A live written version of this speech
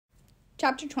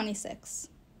Chapter 26.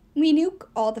 We nuke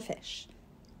all the fish.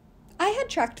 I had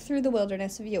trekked through the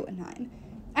wilderness of Jotunheim.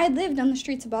 I had lived on the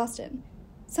streets of Boston.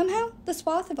 Somehow, the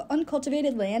swath of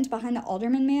uncultivated land behind the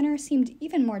Alderman Manor seemed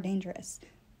even more dangerous.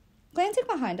 Glancing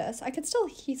behind us, I could still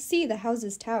see the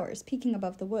houses' towers peeking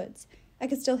above the woods. I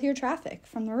could still hear traffic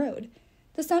from the road.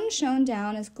 The sun shone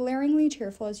down as glaringly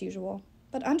cheerful as usual,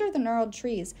 but under the gnarled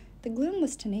trees, the gloom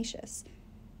was tenacious.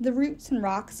 The roots and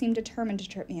rocks seemed determined to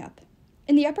trip me up.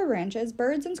 In the upper branches,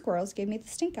 birds and squirrels gave me the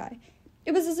stink eye.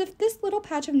 It was as if this little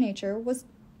patch of nature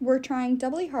were trying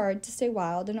doubly hard to stay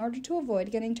wild in order to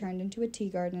avoid getting turned into a tea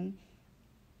garden.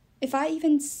 "If I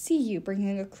even see you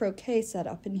bringing a croquet set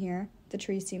up in here," the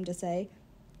trees seemed to say,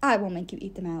 "I will make you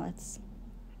eat the mallets."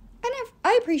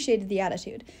 I appreciated the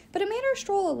attitude, but it made our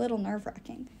stroll a little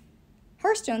nerve-wracking.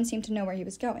 Hearthstone seemed to know where he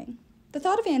was going. The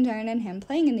thought of Andiron and him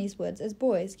playing in these woods as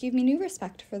boys gave me new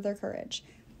respect for their courage.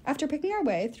 After picking our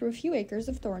way through a few acres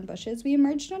of thorn bushes, we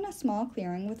emerged on a small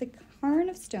clearing with a cairn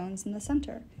of stones in the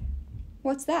center.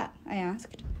 "What's that?" I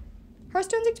asked.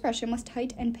 Hearthstone's expression was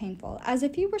tight and painful, as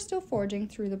if he were still forging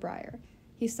through the briar.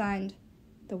 He signed,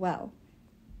 "The well."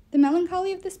 The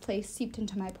melancholy of this place seeped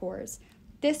into my pores.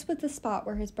 This was the spot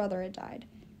where his brother had died.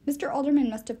 Mr.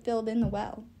 Alderman must have filled in the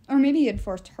well, or maybe he had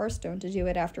forced Hearthstone to do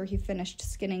it after he finished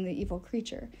skinning the evil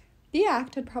creature. The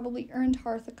act had probably earned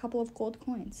Hearth a couple of gold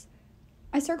coins.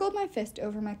 I circled my fist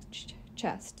over my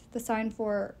chest, the sign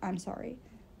for "I'm sorry."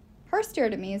 Hearth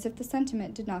stared at me as if the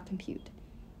sentiment did not compute.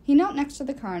 He knelt next to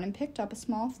the cairn and picked up a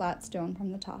small flat stone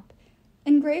from the top.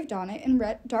 Engraved on it in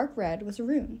dark red was a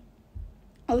rune.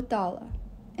 Othala,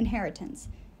 inheritance,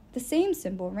 the same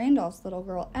symbol Randolph's little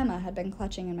girl Emma had been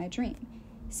clutching in my dream.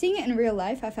 Seeing it in real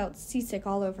life, I felt seasick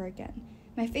all over again.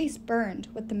 My face burned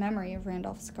with the memory of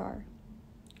Randolph's scar.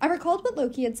 I recalled what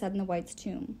Loki had said in the White's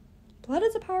tomb. Blood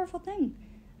is a powerful thing.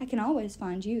 I can always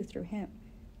find you through him.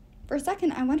 For a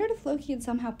second, I wondered if Loki had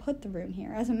somehow put the rune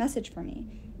here as a message for me,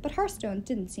 but Hearthstone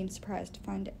didn't seem surprised to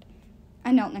find it.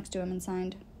 I knelt next to him and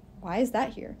signed, "Why is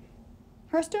that here?"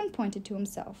 Hearthstone pointed to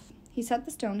himself. He set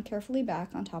the stone carefully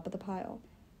back on top of the pile.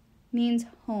 "Means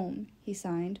home," he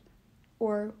signed.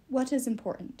 "Or what is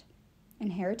important?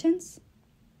 Inheritance?"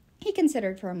 He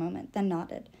considered for a moment, then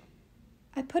nodded.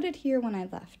 "I put it here when I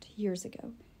left, years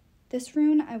ago. This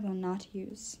rune I will not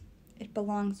use. It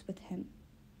belongs with him."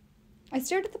 I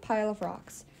stared at the pile of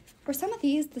rocks. Were some of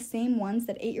these the same ones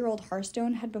that 8-year-old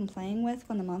Hearthstone had been playing with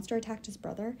when the monster attacked his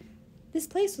brother? This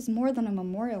place was more than a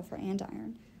memorial for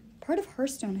Andiron. Part of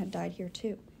Hearthstone had died here,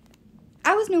 too.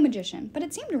 I was no magician, but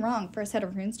it seemed wrong for a set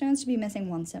of runestones to be missing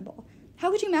one symbol.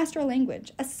 How could you master a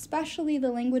language, especially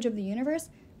the language of the universe,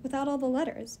 without all the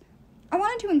letters? I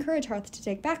wanted to encourage Hearth to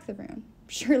take back the rune.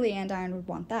 Surely Andiron would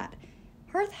want that.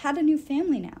 Hearth had a new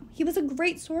family now. He was a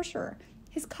great sorcerer.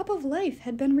 His cup of life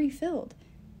had been refilled.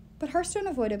 But Hearthstone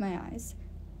avoided my eyes.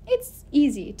 It's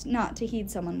easy not to heed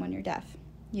someone when you're deaf.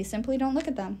 You simply don't look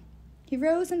at them. He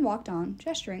rose and walked on,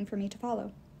 gesturing for me to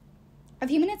follow. A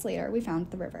few minutes later, we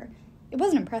found the river. It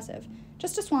wasn't impressive,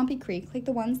 just a swampy creek like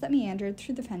the ones that meandered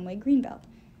through the Fenway Greenbelt.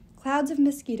 Clouds of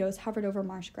mosquitoes hovered over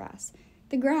marsh grass.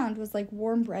 The ground was like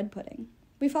warm bread pudding.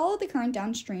 We followed the current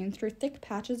downstream through thick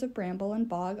patches of bramble and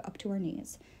bog up to our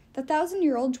knees. The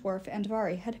 1,000-year-old dwarf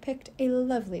Andvari had picked a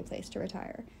lovely place to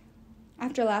retire.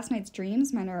 After last night's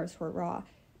dreams, my nerves were raw.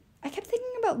 I kept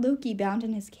thinking about Loki bound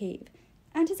in his cave,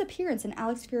 and his appearance in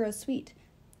Alex Firo's suite.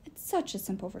 It's such a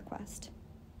simple request.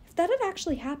 If that had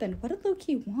actually happened, what did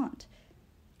Loki want?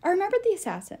 I remembered the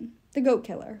assassin, the goat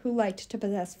killer, who liked to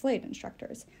possess flight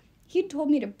instructors. He'd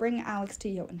told me to bring Alex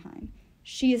to Jotunheim.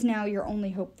 She is now your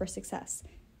only hope for success.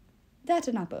 That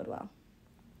did not bode well.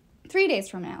 3 days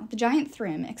from now, the giant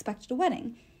Thrym expected a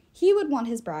wedding. He would want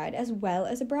his bride as well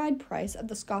as a bride price of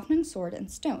the Skofnung sword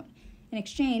and stone. In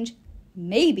exchange,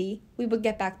 maybe we would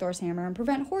get back Thor's hammer and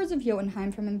prevent hordes of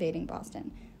Jotunheim from invading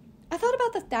Boston. I thought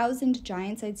about the 1,000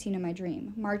 giants I'd seen in my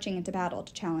dream, marching into battle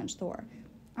to challenge Thor.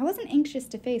 I wasn't anxious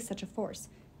to face such a force,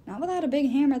 not without a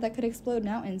big hammer that could explode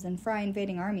mountains and fry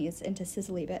invading armies into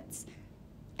sizzly bits.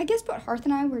 I guess what Hearth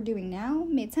and I were doing now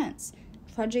made sense.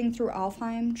 Trudging through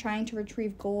Alfheim, trying to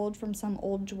retrieve gold from some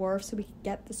old dwarf so we could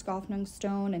get the Skofnung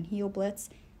stone and heal Blitz.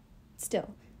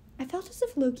 Still, I felt as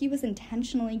if Loki was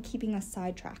intentionally keeping us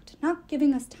sidetracked, not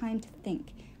giving us time to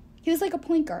think. He was like a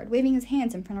point guard, waving his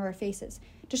hands in front of our faces,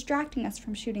 distracting us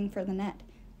from shooting for the net.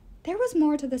 There was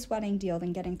more to this wedding deal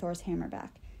than getting Thor's hammer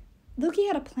back. Loki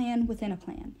had a plan within a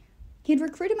plan. He had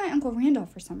recruited my Uncle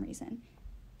Randolph for some reason.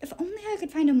 If only I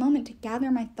could find a moment to gather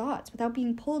my thoughts without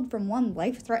being pulled from one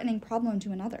life-threatening problem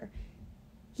to another.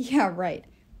 Yeah, right.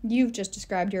 You've just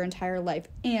described your entire life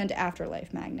and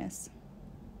afterlife, Magnus.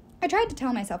 I tried to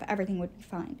tell myself everything would be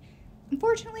fine.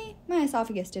 Unfortunately, my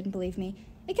esophagus didn't believe me.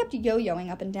 It kept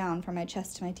yo-yoing up and down from my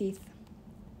chest to my teeth.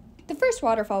 The first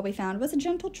waterfall we found was a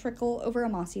gentle trickle over a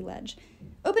mossy ledge.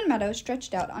 Open meadows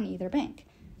stretched out on either bank.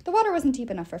 The water wasn't deep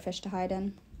enough for fish to hide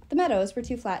in. The meadows were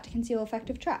too flat to conceal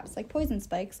effective traps like poison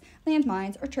spikes,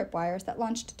 landmines, or tripwires that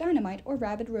launched dynamite or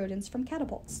rabid rodents from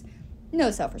catapults.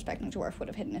 No self-respecting dwarf would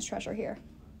have hidden his treasure here.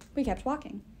 We kept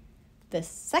walking. The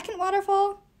second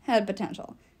waterfall had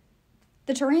potential.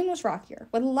 The terrain was rockier,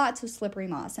 with lots of slippery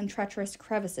moss and treacherous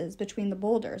crevices between the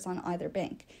boulders on either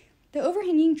bank. The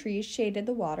overhanging trees shaded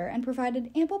the water and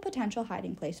provided ample potential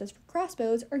hiding places for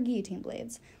crossbows or guillotine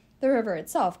blades. The river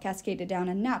itself cascaded down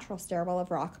a natural stairwell of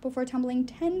rock before tumbling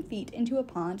 10 feet into a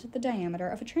pond the diameter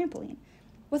of a trampoline.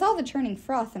 With all the churning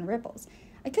froth and ripples,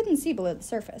 I couldn't see below the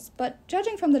surface, but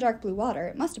judging from the dark blue water,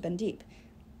 it must have been deep.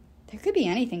 There could be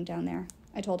anything down there,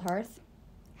 I told Hearth.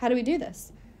 How do we do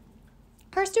this?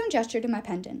 Hearthstone gestured to my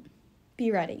pendant.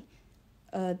 Be ready.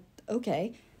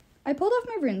 Okay. I pulled off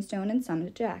my runestone and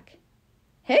summoned Jack.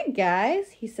 Hey,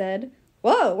 guys, he said.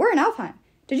 Whoa, we're in Alfheim.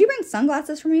 Did you bring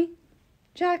sunglasses for me?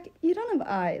 Jack, you don't have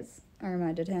eyes, I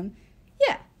reminded him.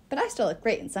 Yeah, but I still look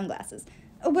great in sunglasses.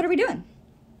 What are we doing?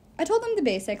 I told him the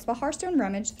basics while Hearthstone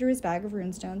rummaged through his bag of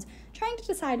runestones, trying to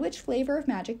decide which flavor of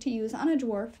magic to use on a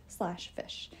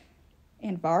dwarf/fish.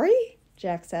 Andvari?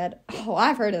 Jack said. Oh,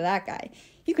 I've heard of that guy.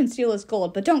 You can steal his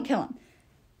gold, but don't kill him.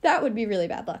 That would be really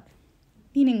bad luck.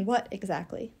 Meaning what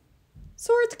exactly?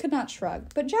 Swords could not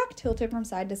shrug, but Jack tilted from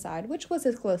side to side, which was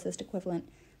his closest equivalent.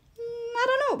 I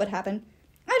don't know what would happen.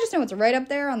 I just know it's right up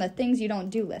there on the things you don't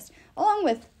do list, along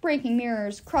with breaking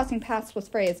mirrors, crossing paths with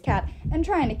Freya's cat, and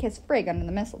trying to kiss Frigg under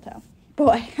the mistletoe.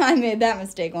 Boy, I made that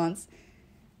mistake once.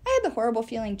 I had the horrible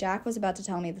feeling Jack was about to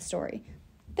tell me the story.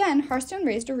 Then Hearthstone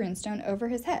raised a runestone over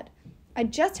his head. I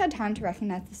just had time to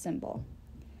recognize the symbol.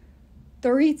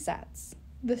 Thorisats,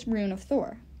 the rune of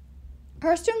Thor.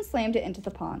 Hearthstone slammed it into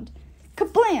the pond.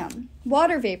 Kablam!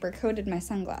 Water vapor coated my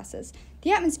sunglasses.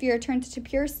 The atmosphere turned to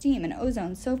pure steam and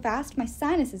ozone so fast my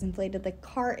sinuses inflated like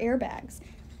car airbags.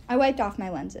 I wiped off my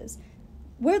lenses.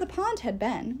 Where the pond had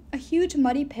been, a huge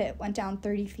muddy pit went down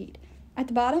 30 feet. At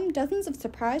the bottom, dozens of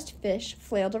surprised fish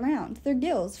flailed around, their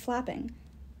gills flapping.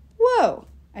 Whoa,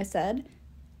 I said.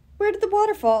 Where did the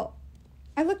water fall?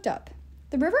 I looked up.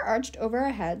 The river arched over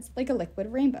our heads like a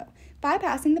liquid rainbow,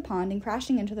 bypassing the pond and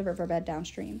crashing into the riverbed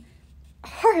downstream.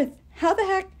 Hearth, how the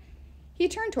heck? He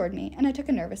turned toward me, and I took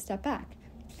a nervous step back.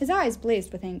 His eyes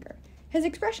blazed with anger. His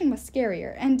expression was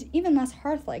scarier, and even less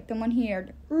Hearth-like than when he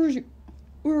had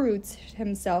urooted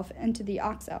himself into the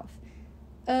ox elf.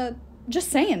 Just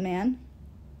saying, man.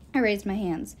 I raised my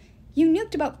hands. You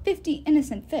nuked about 50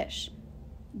 innocent fish.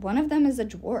 One of them is a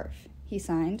dwarf, he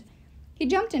signed. He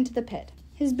jumped into the pit,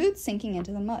 his boots sinking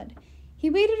into the mud.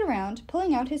 He waded around,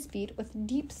 pulling out his feet with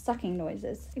deep sucking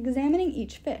noises, examining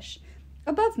each fish.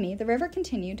 Above me, the river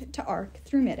continued to arc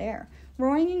through midair,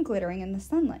 roaring and glittering in the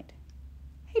sunlight.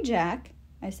 Hey, Jack,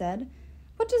 I said.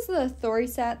 What does the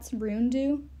Thorisats rune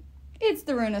do? It's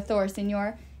the rune of Thor,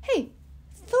 senor. Hey,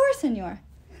 Thor, senor.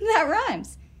 That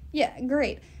rhymes. Yeah,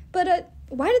 great. But,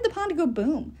 why did the pond go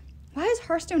boom? Why is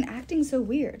Hearthstone acting so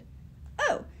weird?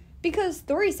 Oh, because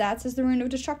Thorisats is the rune of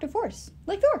destructive force.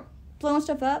 Like Thor. Blowing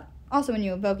stuff up. Also, when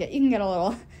you evoke it, you can get a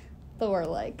little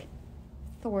Thor-like.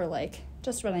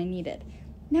 Just what I needed.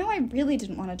 Now I really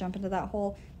didn't want to jump into that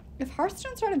hole. If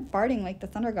Hearthstone started farting like the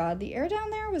thunder god, the air down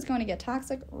there was going to get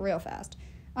toxic real fast.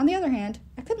 On the other hand,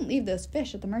 I couldn't leave those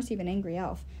fish at the mercy of an angry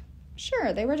elf.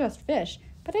 Sure, they were just fish,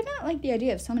 but I didn't like the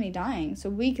idea of so many dying, so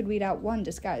we could weed out one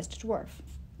disguised dwarf.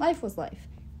 Life was life.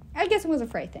 I guess it was a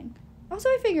Frey thing. Also,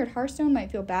 I figured Hearthstone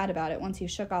might feel bad about it once he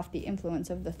shook off the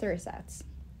influence of the Thorisats.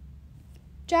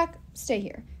 Jack, stay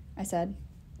here, I said.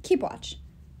 Keep watch.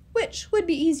 Which would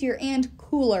be easier and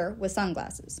cooler with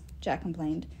sunglasses, Jack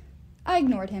complained. I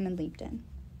ignored him and leaped in.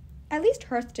 At least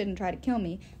Hearth didn't try to kill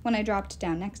me when I dropped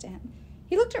down next to him.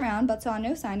 He looked around but saw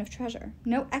no sign of treasure,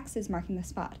 no X's marking the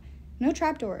spot, no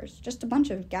trapdoors, just a bunch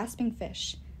of gasping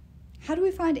fish. How do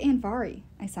we find Andvari?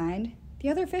 I signed. The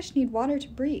other fish need water to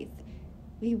breathe.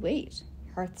 We wait,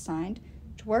 Hearth signed.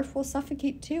 Dwarf will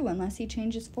suffocate too unless he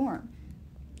changes form.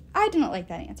 I didn't like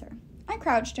that answer. I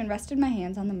crouched and rested my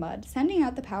hands on the mud, sending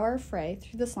out the power of Frey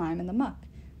through the slime and the muck.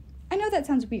 I know that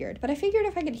sounds weird, but I figured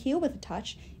if I could heal with a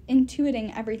touch,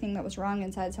 intuiting everything that was wrong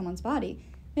inside someone's body,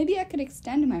 maybe I could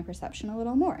extend my perception a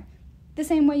little more, the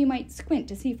same way you might squint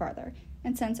to see farther,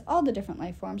 and sense all the different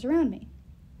life forms around me.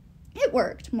 It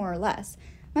worked, more or less.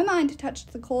 My mind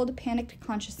touched the cold, panicked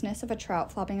consciousness of a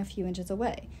trout flopping a few inches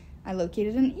away. I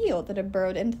located an eel that had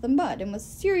burrowed into the mud and was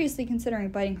seriously considering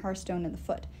biting Hearthstone in the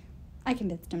foot. I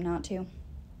convinced him not to.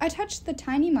 I touched the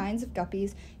tiny minds of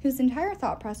guppies whose entire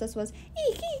thought process was,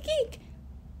 eek, eek, eek.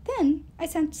 Then I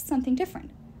sensed something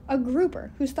different. A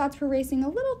grouper whose thoughts were racing a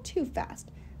little too fast.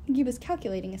 I think he was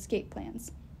calculating escape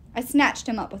plans. I snatched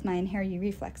him up with my inherent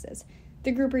reflexes.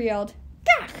 The grouper yelled,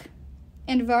 Gach!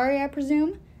 And Vari, I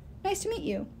presume? Nice to meet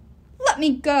you. Let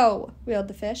me go, wailed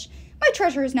the fish. My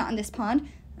treasure is not in this pond.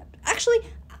 Actually,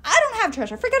 I don't have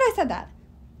treasure. Forget I said that.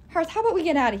 Hearth, how about we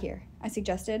get out of here? I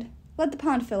suggested. Let the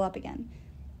pond fill up again.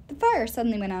 The fire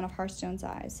suddenly went out of Hearthstone's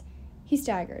eyes. He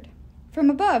staggered. From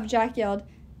above, Jack yelled,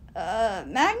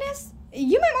 Magnus?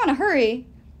 You might want to hurry.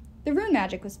 The rune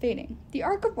magic was fading. The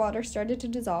arc of water started to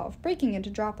dissolve, breaking into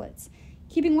droplets.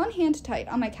 Keeping one hand tight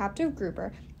on my captive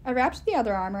grouper, I wrapped the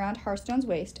other arm around Hearthstone's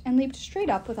waist and leaped straight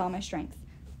up with all my strength.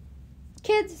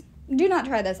 Kids, do not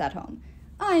try this at home.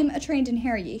 I'm a trained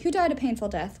Inheryi who died a painful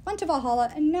death, went to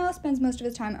Valhalla, and now spends most of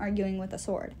his time arguing with a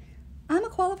sword. I'm a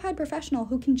qualified professional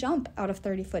who can jump out of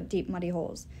 30-foot deep muddy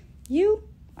holes. You,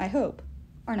 I hope,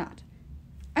 are not.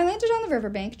 I landed on the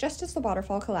riverbank just as the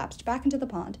waterfall collapsed back into the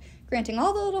pond, granting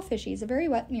all the little fishies a very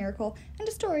wet miracle and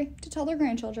a story to tell their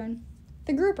grandchildren.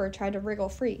 The grouper tried to wriggle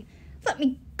free. Let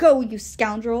me go, you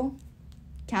scoundrel!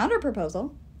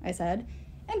 Counter-proposal, I said.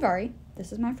 And Vari,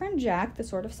 this is my friend Jack, the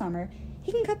Sword of Summer.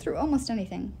 He can cut through almost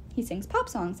anything. He sings pop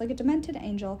songs like a demented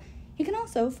angel. He can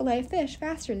also fillet a fish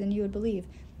faster than you would believe.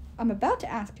 I'm about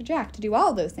to ask Jack to do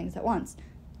all those things at once.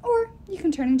 Or you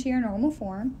can turn into your normal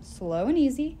form, slow and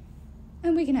easy,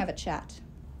 and we can have a chat.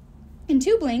 In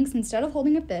 2 blinks, instead of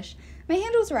holding a fish, my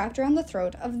hand was wrapped around the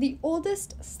throat of the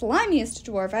oldest, slimiest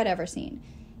dwarf I'd ever seen.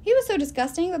 He was so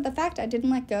disgusting that the fact I didn't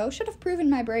let go should have proven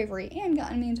my bravery and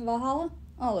gotten me into Valhalla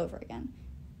all over again.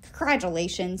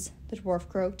 Congratulations, the dwarf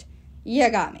croaked. You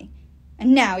got me.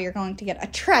 And now you're going to get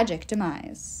a tragic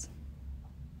demise.